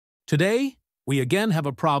Today, we again have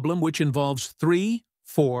a problem which involves 3,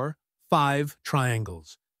 4, 5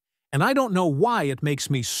 triangles. And I don't know why it makes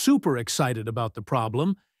me super excited about the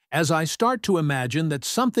problem as I start to imagine that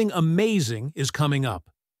something amazing is coming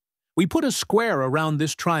up. We put a square around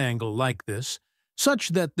this triangle like this, such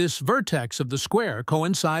that this vertex of the square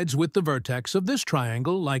coincides with the vertex of this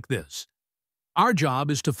triangle like this. Our job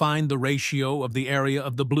is to find the ratio of the area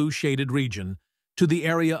of the blue shaded region to the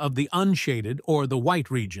area of the unshaded or the white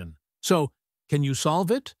region. So, can you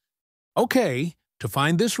solve it? Okay, to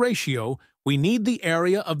find this ratio, we need the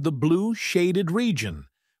area of the blue shaded region,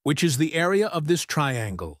 which is the area of this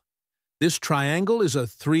triangle. This triangle is a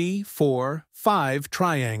 3, 4, 5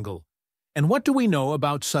 triangle. And what do we know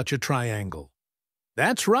about such a triangle?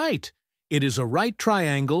 That's right, it is a right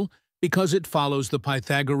triangle because it follows the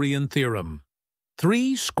Pythagorean theorem.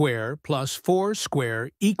 3 square plus 4 square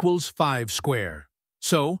equals 5 square.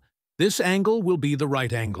 So, this angle will be the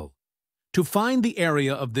right angle. To find the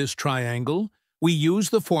area of this triangle, we use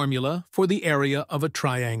the formula for the area of a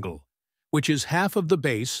triangle, which is half of the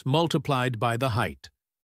base multiplied by the height.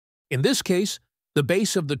 In this case, the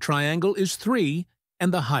base of the triangle is 3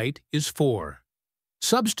 and the height is 4.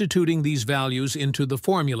 Substituting these values into the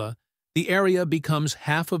formula, the area becomes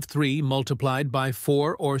half of 3 multiplied by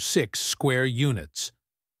 4 or 6 square units.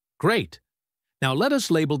 Great! Now let us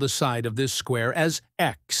label the side of this square as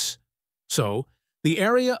x. So, the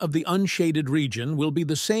area of the unshaded region will be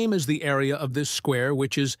the same as the area of this square,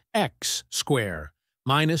 which is x square,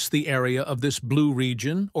 minus the area of this blue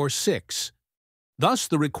region, or 6. Thus,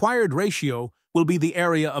 the required ratio will be the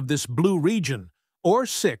area of this blue region, or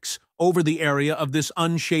 6, over the area of this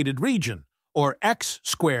unshaded region, or x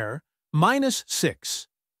square, minus 6.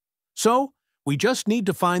 So, we just need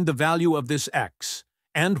to find the value of this x,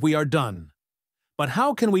 and we are done. But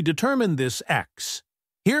how can we determine this x?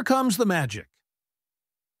 Here comes the magic.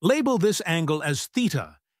 Label this angle as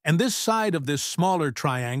theta, and this side of this smaller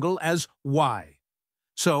triangle as y.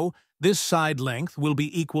 So, this side length will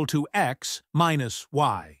be equal to x minus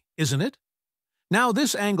y, isn't it? Now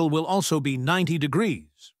this angle will also be 90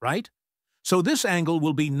 degrees, right? So this angle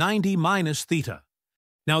will be 90 minus theta.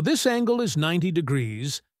 Now this angle is 90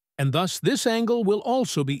 degrees, and thus this angle will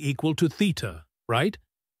also be equal to theta, right?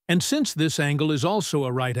 And since this angle is also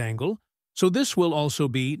a right angle, so this will also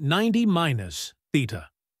be 90 minus theta.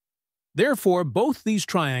 Therefore, both these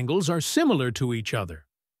triangles are similar to each other.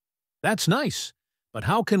 That's nice, but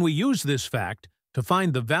how can we use this fact to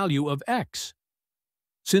find the value of x?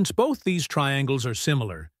 Since both these triangles are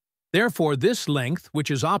similar, therefore this length,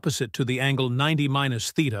 which is opposite to the angle 90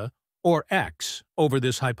 minus theta, or x, over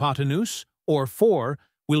this hypotenuse, or 4,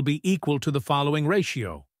 will be equal to the following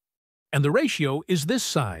ratio. And the ratio is this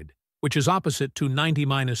side, which is opposite to 90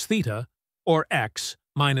 minus theta, or x,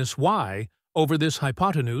 minus y, over this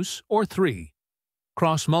hypotenuse, or 3.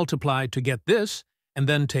 Cross-multiply to get this, and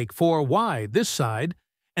then take 4y this side,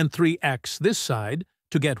 and 3x this side,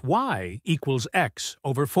 to get y equals x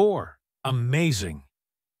over 4. Amazing!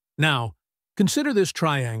 Now, consider this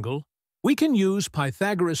triangle. We can use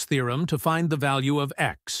Pythagoras Theorem to find the value of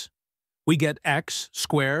x. We get x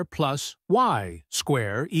square plus y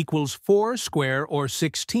square equals 4 square or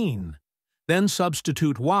 16. Then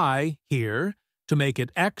substitute y here to make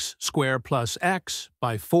it x square plus x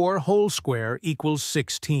by 4 whole square equals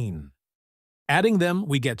 16. Adding them,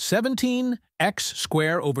 we get 17, x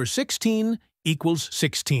square over 16 equals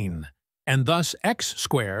 16, and thus x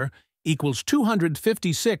square equals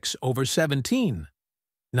 256 over 17.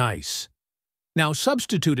 Nice. Now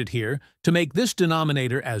substitute it here to make this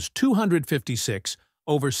denominator as 256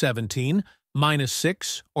 over 17 minus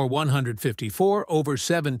 6, or 154 over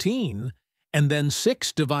 17, and then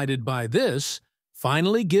 6 divided by this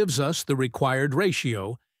finally gives us the required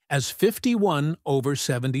ratio as 51 over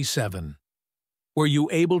 77. Were you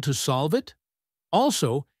able to solve it?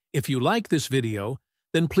 Also, if you like this video,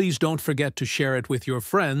 then please don't forget to share it with your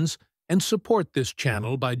friends and support this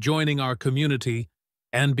channel by joining our community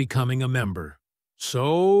and becoming a member.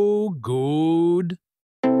 So good!